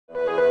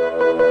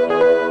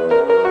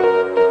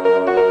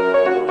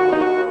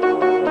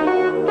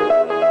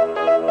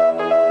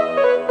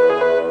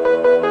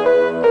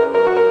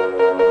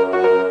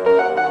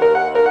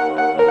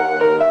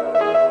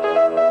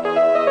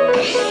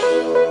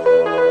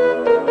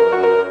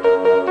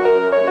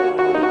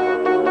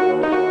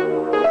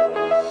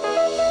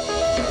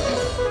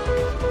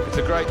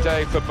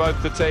day for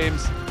both the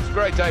teams. It's a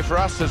great day for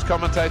us as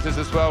commentators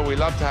as well. We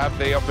love to have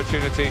the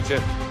opportunity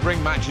to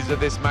bring matches of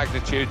this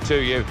magnitude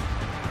to you.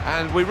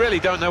 And we really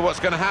don't know what's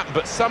going to happen,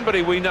 but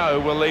somebody we know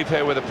will leave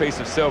here with a piece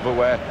of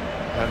silverware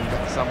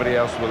and somebody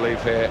else will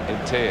leave here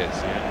in tears.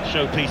 Yeah,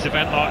 showpiece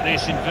event like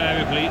this,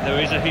 invariably there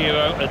is a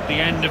hero at the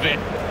end of it.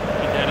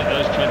 Looking down at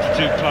those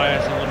 22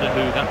 players, I wonder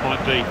who that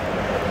might be.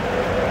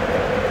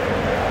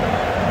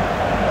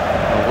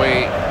 Well,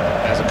 we,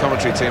 as a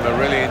commentary team, are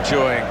really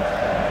enjoying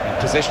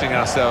positioning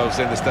ourselves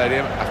in the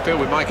stadium. I feel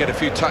we might get a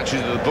few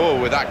touches of the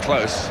ball with that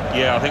close.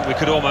 Yeah, I think we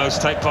could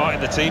almost take part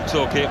in the team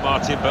talk here,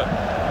 Martin, but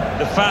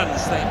the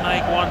fans, they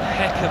make one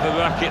heck of a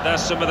racket. They're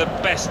some of the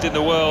best in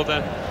the world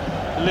and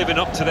living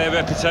up to their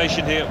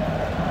reputation here.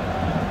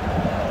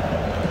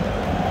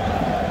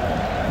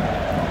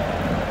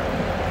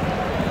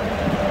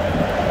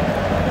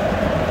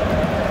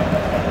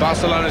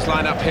 Barcelona's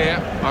line-up here.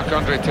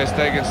 Marc-Andre ter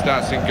Stegen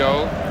starts in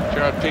goal.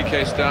 Gerard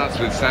Piqué starts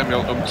with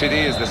Samuel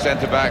Umtiti as the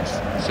centre-backs.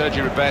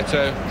 Sergio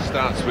Roberto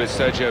starts with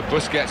Sergio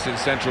Busquets in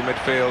central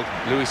midfield.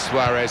 Luis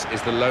Suarez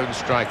is the lone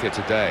striker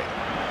today.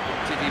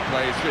 Umtiti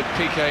plays with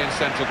Piqué in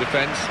central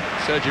defence.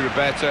 Sergio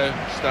Roberto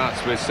starts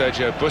with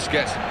Sergio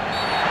Busquets.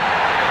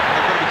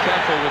 They've got to be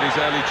careful with his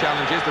early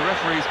challenges. The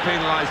referee's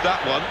penalised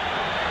that one.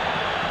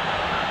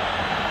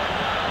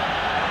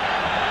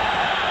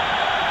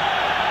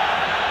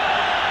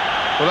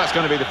 Well, that's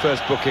going to be the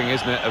first booking,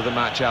 isn't it, of the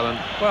match, Alan?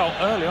 Well,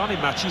 early on in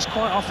matches,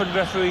 quite often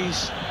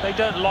referees, they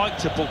don't like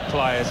to book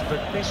players,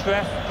 but this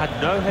ref had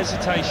no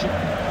hesitation.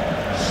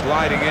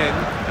 Sliding in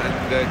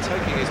and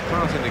taking his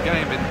part in the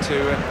game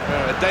into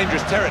a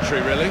dangerous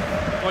territory, really.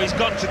 Well, he's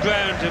gone to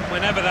ground, and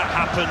whenever that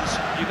happens,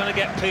 you're going to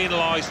get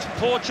penalised.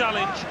 Poor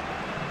challenge.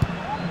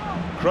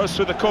 Kroos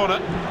with the corner,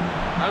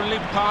 only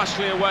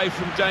partially away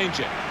from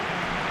danger.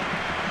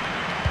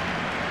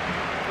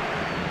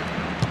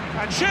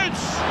 And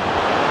shoots!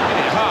 Hit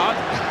it hard,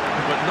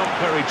 but not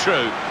very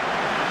true.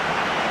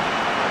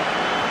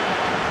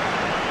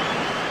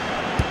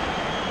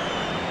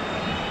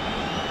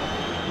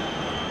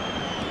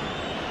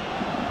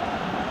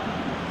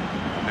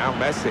 Now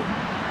Messi.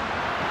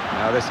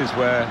 Now this is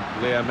where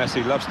Leo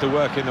Messi loves to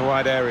work in the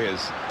wide areas.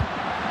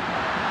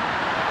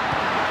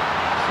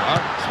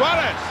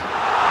 Suarez!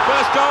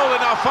 First goal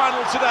in our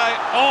final today.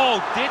 Oh,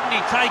 didn't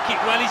he take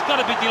it well? He's got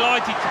to be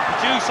delighted to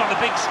produce on a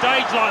big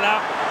stage like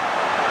that.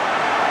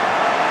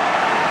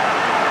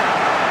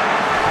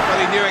 Well,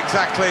 he knew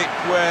exactly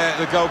where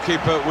the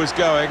goalkeeper was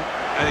going,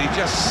 and he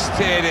just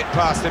steered it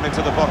past him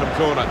into the bottom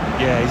corner.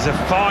 Yeah, he's a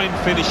fine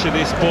finisher,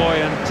 this boy,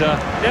 and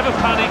never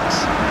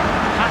panics,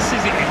 passes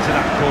it into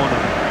that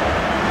corner.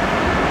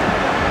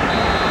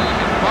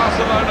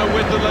 Barcelona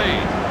with the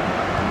lead.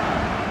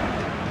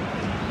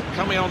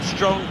 Coming on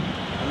strong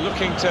and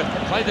looking to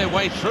play their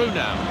way through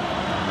now.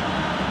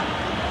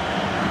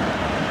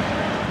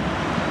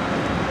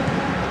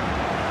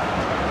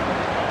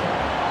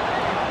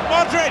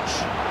 Modric!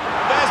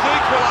 There's the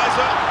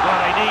equaliser. Well,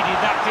 they needed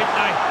that, didn't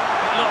they?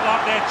 It looked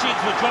like their chins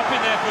were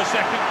dropping there for a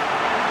second.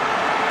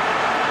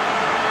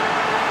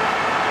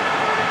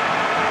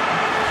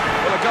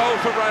 Well, a goal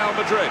for Real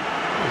Madrid.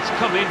 It's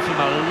come in from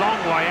a long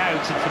way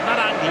out, and from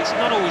that angle, it's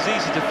not always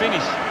easy to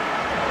finish.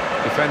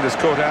 Defenders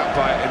caught out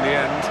by it in the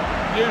end.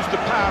 Used the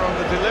power on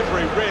the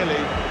delivery,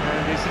 really,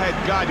 and his head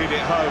guided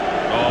it home.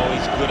 Oh,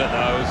 he's good at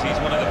those. He's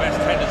one of the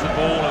best headers of the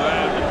ball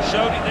around, and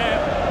showed it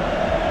there.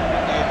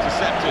 He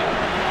intercepted.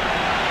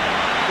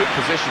 Good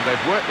position.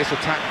 They've worked this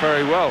attack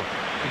very well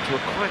into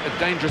quite a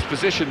dangerous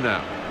position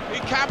now.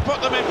 He can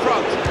put them in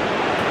front.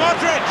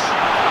 Modric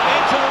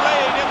into the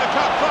lead in the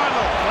cup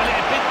final. Well, it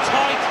had been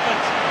tight,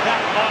 but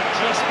that might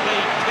just be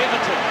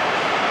pivotal.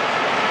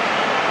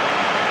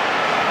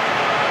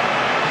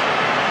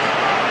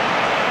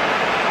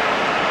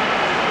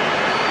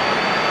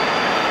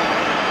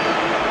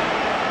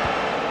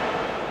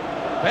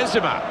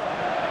 Benzema.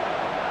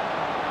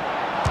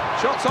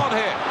 Shots on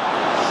here.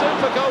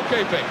 Super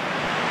goalkeeping.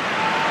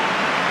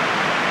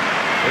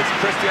 It's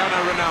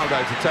Cristiano Ronaldo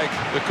to take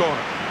the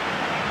corner.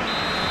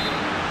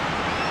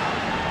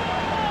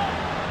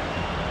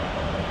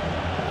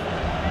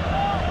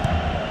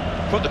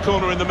 Put the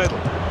corner in the middle.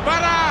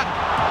 Varane!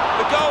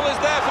 The goal is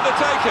there for the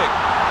taking.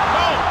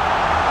 Goal!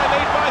 They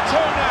lead by 2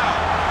 now.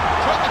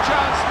 Took the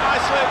chance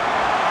nicely,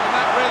 and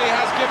that really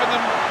has given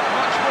them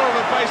much more of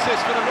a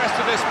basis for the rest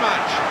of this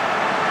match.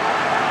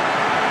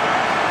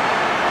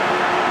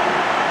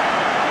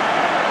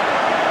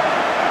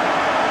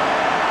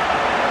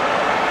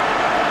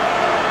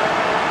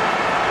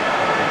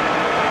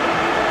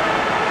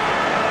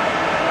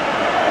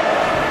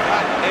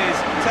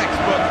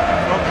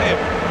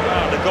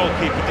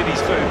 Goalkeeper did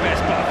his very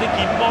best, but I think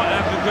he might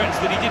have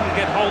regrets that he didn't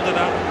get hold of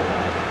that.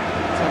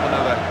 Let's have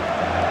another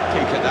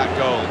peek at that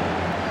goal.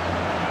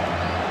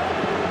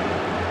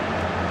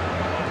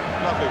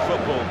 Lovely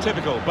football,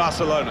 typical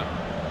Barcelona.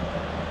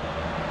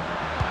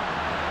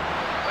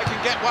 They can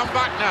get one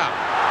back now.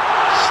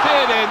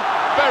 Steered in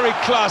very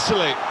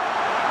classily.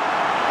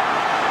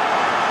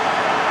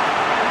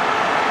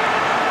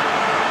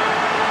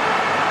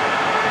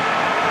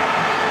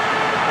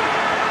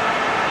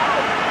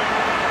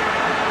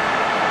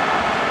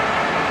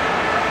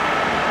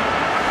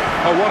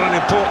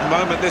 important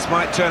moment this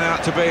might turn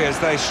out to be as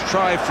they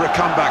strive for a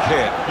comeback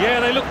here. Yeah,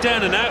 they look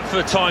down and out for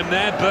a time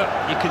there, but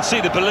you can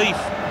see the belief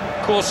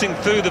coursing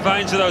through the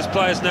veins of those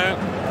players now.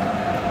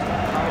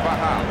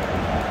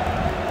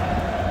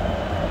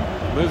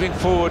 Moving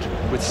forward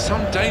with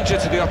some danger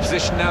to the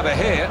opposition now they're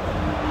here.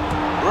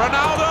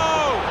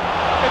 Ronaldo!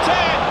 It's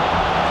in!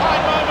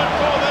 Fine moment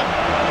for them.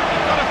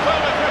 They've got a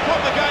firmer grip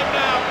on the game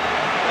now.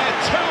 They're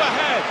 2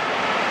 ahead.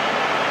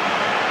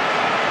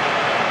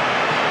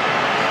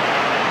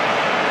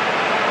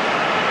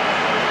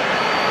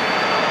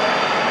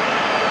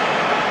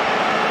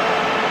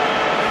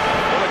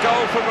 Well, a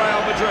goal for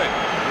Real Madrid.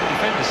 The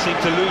defenders seem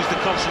to lose the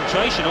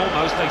concentration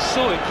almost. They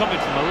saw it coming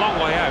from a long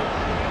way out.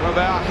 Well,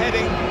 they are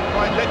heading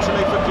quite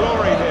literally for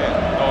glory here.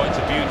 Oh,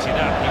 it's a beauty,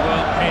 that. He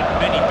won't head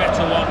many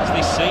better ones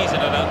this season,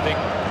 I don't think.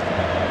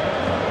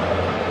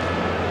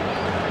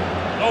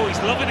 Oh, he's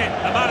loving it,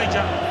 the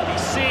manager. He's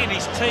seeing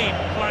his team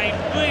playing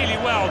really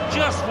well,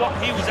 just what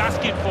he was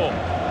asking for.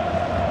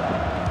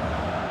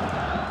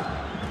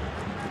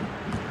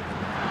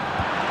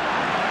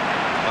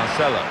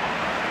 Marcelo.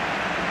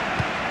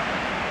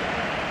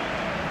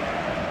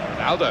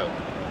 Ronaldo.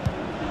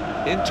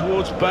 In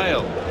towards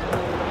Bale.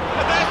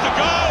 And there's the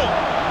goal!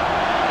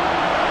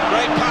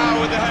 Great power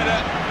with the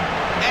header.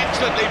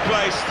 Excellently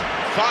placed.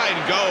 Fine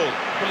goal.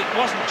 Well, it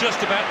wasn't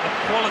just about the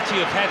quality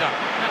of header.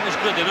 That was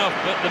good enough,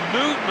 but the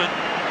movement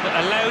that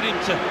allowed him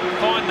to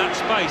find that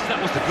space,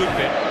 that was the good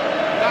bit.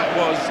 That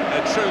was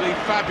a truly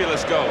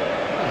fabulous goal.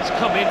 It's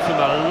come in from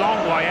a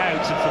long way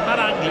out, and from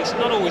that angle, it's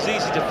not always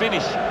easy to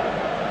finish.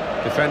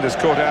 Defenders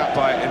caught out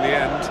by it in the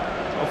end.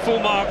 Well, full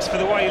marks for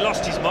the way he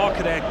lost his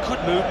marker there. Good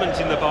movement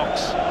in the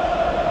box.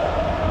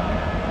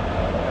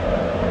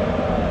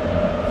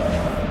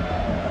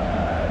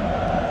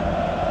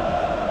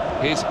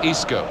 Here's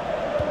Isco.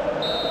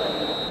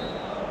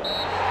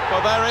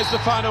 Well, there is the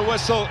final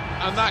whistle,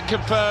 and that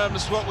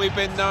confirms what we've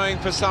been knowing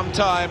for some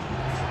time,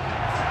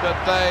 that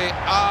they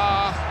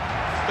are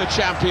the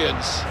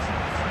champions.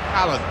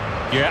 Alan.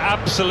 Yeah,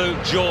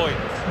 absolute joy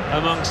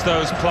amongst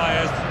those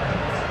players.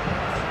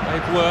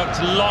 They've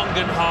worked long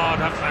and hard,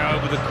 haven't they,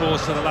 over the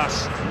course of the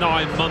last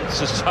 9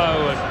 months or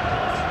so,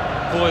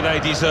 and boy, they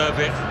deserve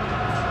it.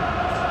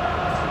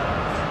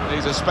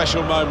 These are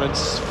special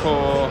moments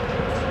for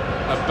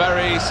a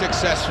very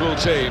successful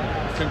team.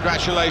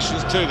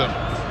 Congratulations to them.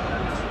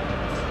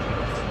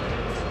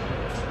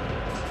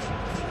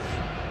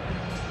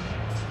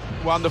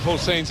 Wonderful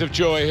scenes of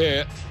joy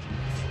here,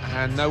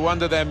 and no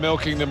wonder they're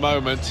milking the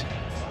moment.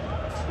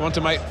 Want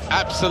to make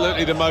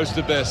absolutely the most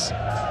of this.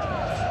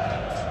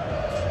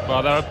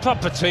 Well, they're a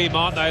proper team,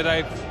 aren't they?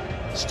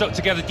 They've stuck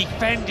together,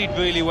 defended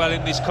really well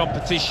in this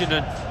competition,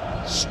 and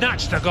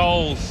snatched the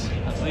goals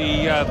at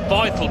the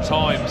vital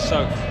times,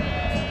 so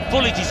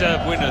fully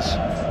deserved winners.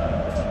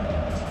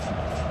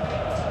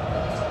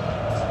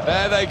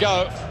 There they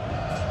go.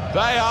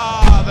 They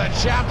are the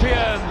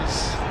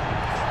champions.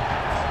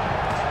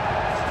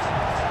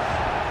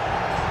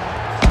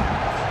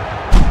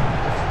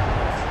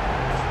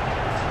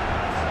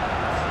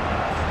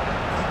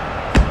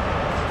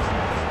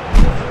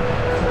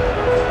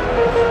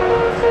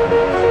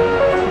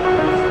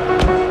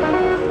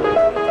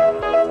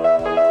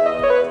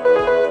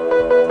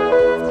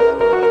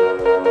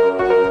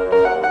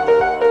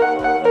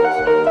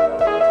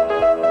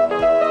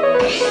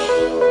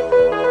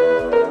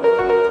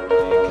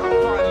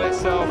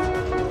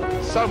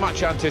 So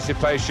much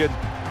anticipation,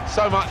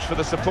 so much for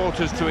the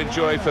supporters to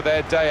enjoy for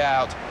their day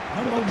out.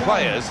 But the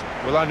players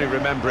will only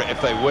remember it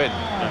if they win.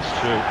 That's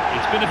true.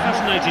 It's been a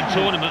fascinating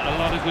tournament, a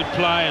lot of good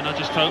play, and I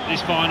just hope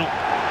this final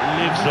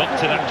lives up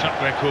to that track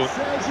record.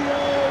 Sergio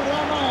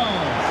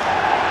Ramos.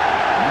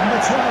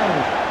 Number 12,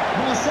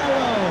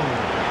 Marcelo.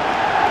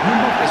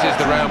 This is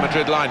the Real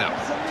Madrid lineup.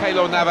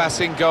 Keylor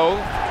Navas in goal.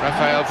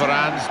 Rafael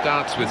Varane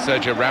starts with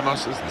Sergio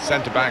Ramos as the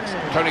centre-backs.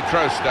 Toni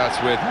Kroos starts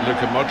with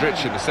Luka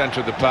Modric in the centre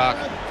of the park.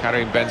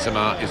 Karim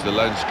Benzema is the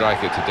lone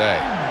striker today.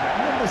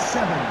 Number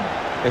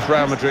 7. If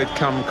Real Madrid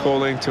come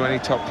calling to any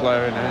top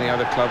player in any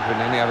other club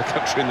in any other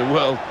country in the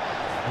world,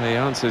 the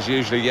answer is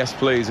usually yes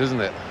please,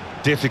 isn't it?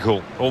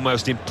 Difficult,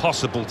 almost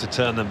impossible to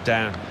turn them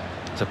down,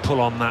 to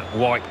pull on that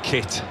white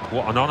kit.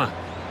 What an honour.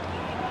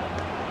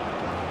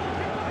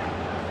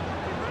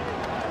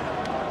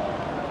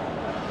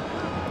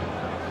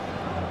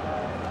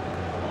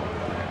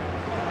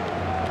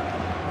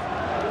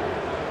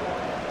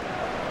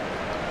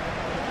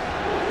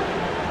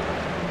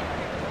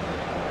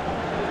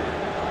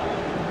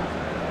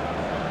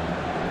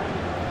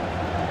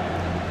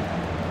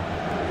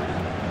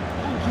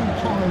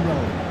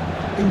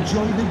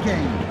 Enjoy the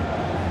game.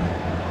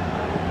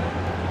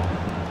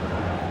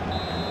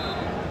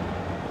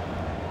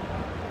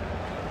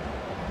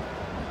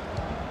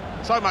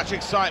 So much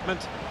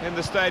excitement in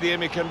the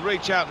stadium, you can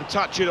reach out and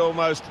touch it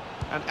almost.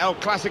 And El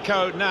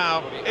Clasico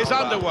now is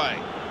underway.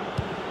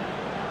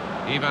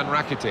 Ivan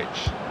Rakitic.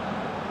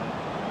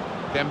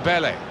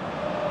 Dembele.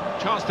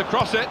 Chance to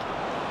cross it.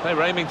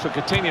 They're aiming for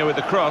Coutinho with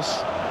the cross.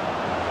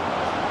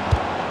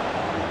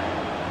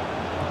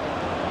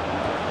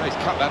 He's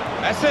cut that.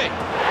 Messi!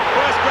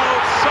 First goal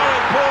It's so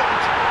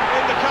important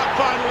in the cup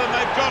final, and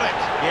they've got it.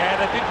 Yeah,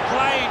 they've been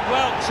playing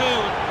well too.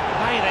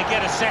 May they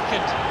get a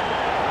second.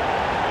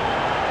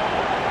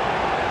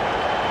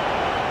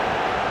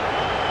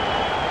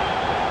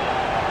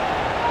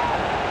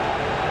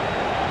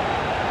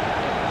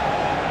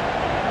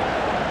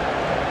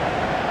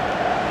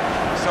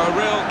 So a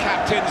real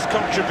captain's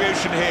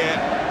contribution here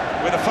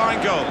with a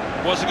fine goal.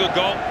 Was a good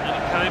goal, and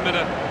it came at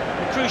a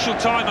crucial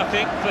time, I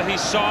think, for his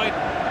side.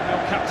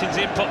 Real captain's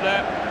input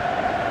there.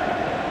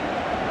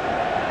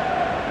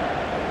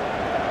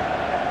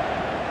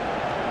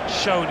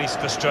 Showing his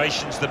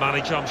frustrations, the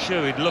manager. I'm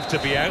sure he'd love to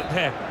be out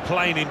there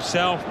playing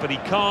himself, but he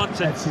can't.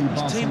 And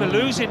his team are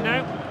losing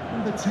now.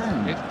 Number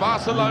 10. It's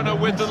Barcelona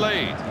with the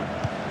lead.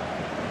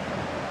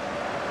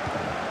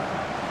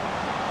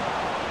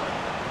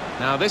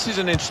 Now this is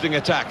an interesting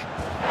attack.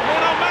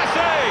 Lionel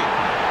Messi!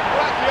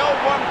 Well, that's the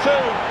old one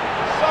too.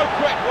 So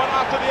quick, one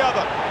after the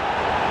other.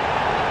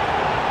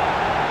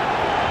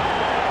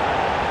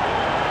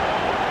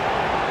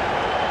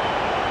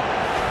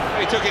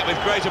 He took it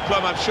with great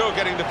aplomb. I'm sure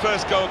getting the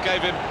first goal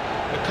gave him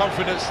the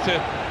confidence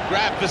to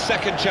grab the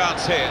second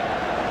chance here.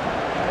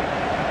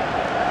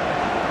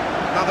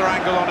 Another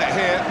angle on it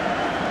here.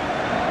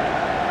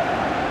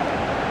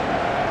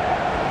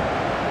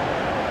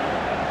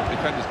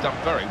 Defender's done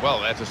very well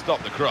there to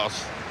stop the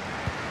cross.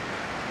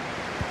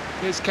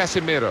 Here's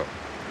Casemiro.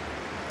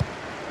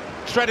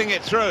 Threading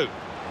it through.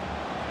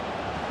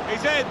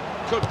 He's in.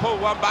 Could pull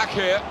one back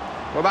here.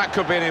 Well, that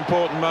could be an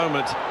important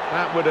moment.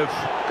 That would have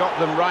got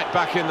them right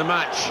back in the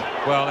match.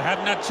 Well, they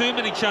hadn't had too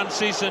many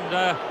chances, and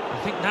I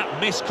think that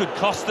miss could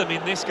cost them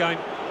in this game.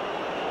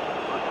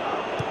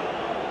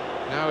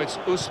 Now it's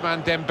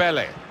Ousmane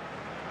Dembele.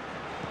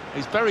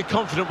 He's very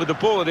confident with the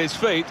ball at his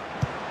feet.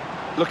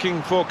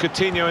 Looking for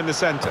Coutinho in the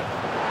centre.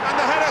 And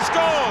the header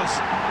scores!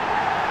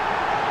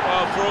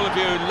 Well, for all of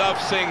you who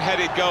love seeing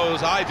headed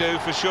goals, I do,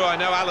 for sure. I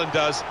know Alan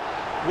does.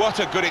 What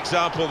a good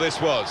example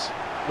this was.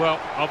 Well,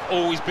 I've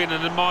always been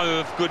an admirer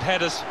of good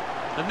headers,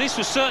 and this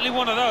was certainly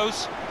one of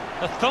those.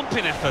 A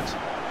thumping effort.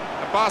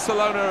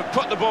 Barcelona have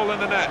put the ball in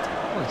the net.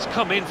 Well, it's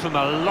come in from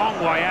a long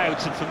way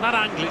out, and from that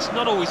angle it's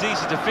not always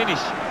easy to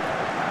finish.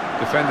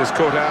 Defenders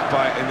caught out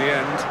by it in the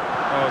end.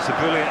 Oh, it's a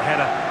brilliant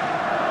header.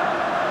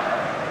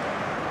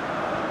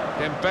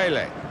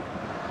 Dembele.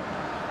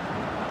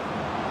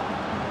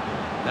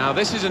 Now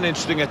this is an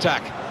interesting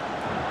attack.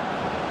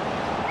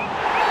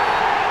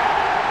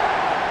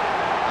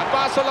 And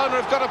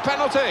Barcelona have got a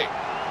penalty.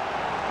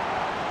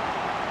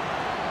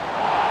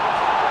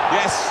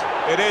 Yes,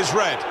 it is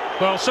red.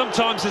 Well,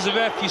 sometimes as a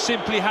ref you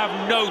simply have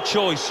no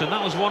choice, and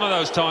that was one of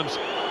those times.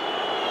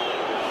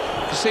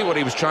 You see what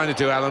he was trying to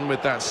do, Alan,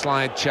 with that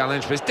slide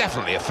challenge, but it's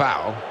definitely a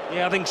foul.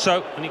 Yeah, I think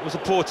so, and it was a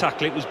poor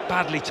tackle. It was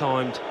badly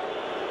timed.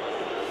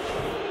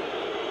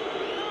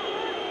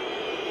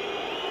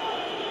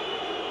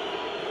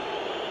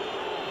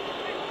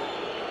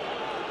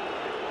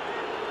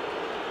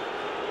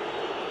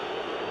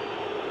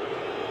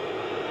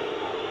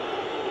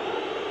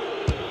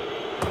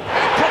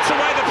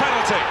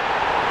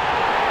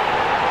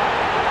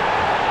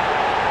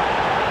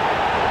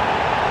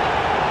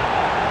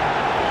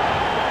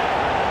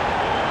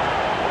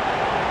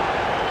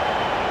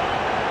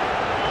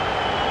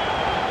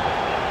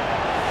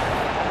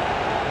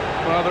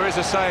 Well, there is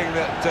a saying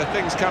that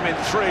things come in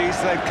threes.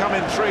 They've come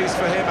in threes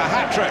for him, a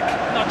hat-trick.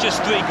 Not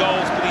just 3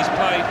 goals, but he's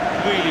played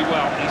really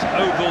well. His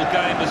overall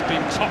game has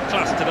been top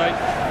class today.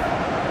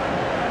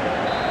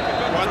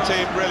 One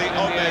team really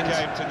on their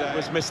game today.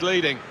 Was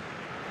misleading.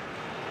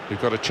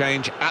 We've got a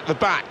change at the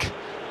back.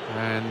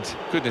 And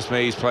goodness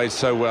me, he's played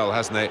so well,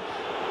 hasn't he?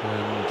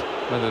 And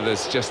whether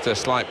there's just a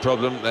slight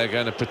problem, they're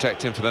going to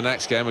protect him for the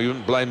next game. We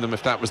wouldn't blame them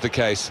if that was the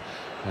case.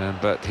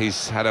 But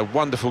he's had a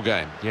wonderful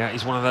game. Yeah,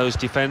 he's one of those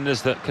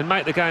defenders that can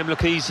make the game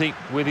look easy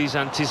with his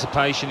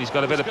anticipation. He's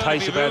got a bit of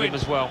pace about him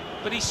as well.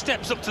 But he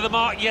steps up to the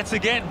mark yet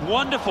again.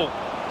 Wonderful.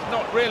 He's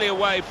not really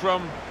away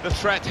from the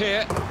threat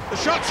here. The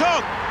shot's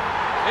on!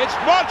 It's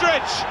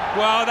Modric!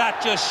 Well,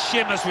 that just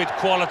shimmers with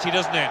quality,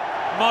 doesn't it?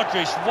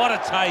 Modric, what a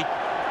take.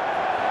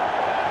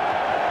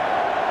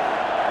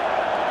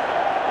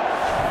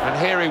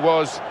 And here he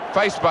was,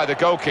 faced by the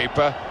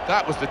goalkeeper.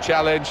 That was the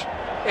challenge.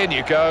 In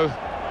you go.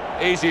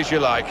 Easy as you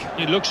like.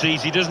 It looks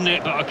easy, doesn't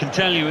it? But I can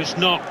tell you it's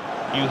not.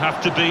 You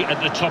have to be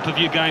at the top of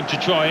your game to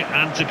try it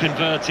and to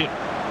convert it.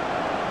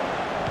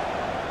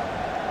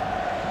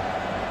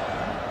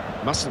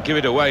 Mustn't give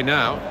it away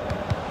now.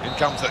 In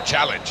comes the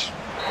challenge.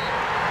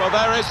 Well,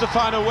 there is the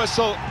final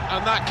whistle,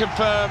 and that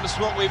confirms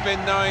what we've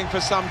been knowing for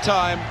some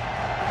time,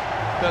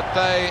 that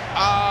they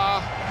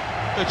are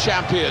the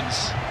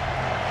champions.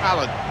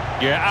 Alan.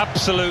 Yeah,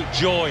 absolute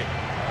joy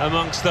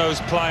amongst those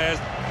players.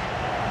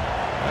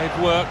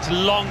 They've worked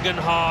long and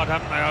hard,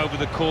 haven't they, over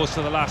the course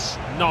of the last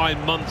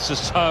 9 months or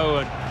so,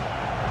 and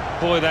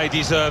boy, they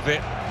deserve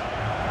it.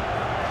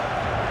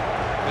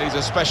 These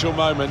are special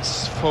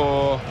moments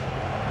for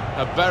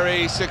a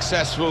very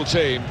successful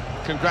team.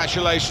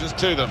 Congratulations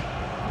to them.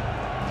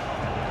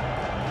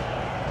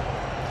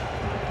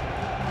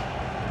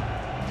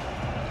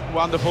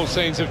 Wonderful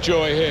scenes of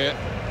joy here,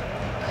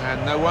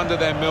 and no wonder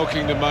they're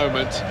milking the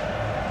moment.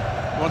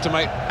 Want to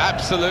make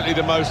absolutely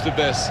the most of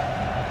this.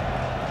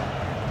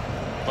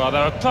 Well,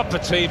 they're a proper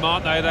team,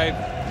 aren't they? They've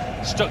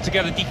stuck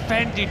together,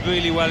 defended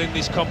really well in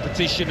this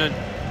competition and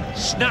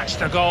snatched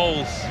the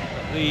goals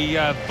at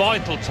the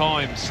vital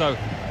times, so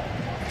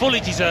fully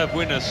deserved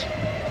winners.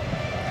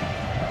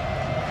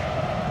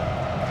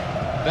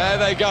 There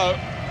they go.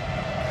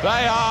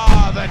 They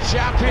are the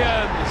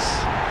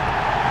champions.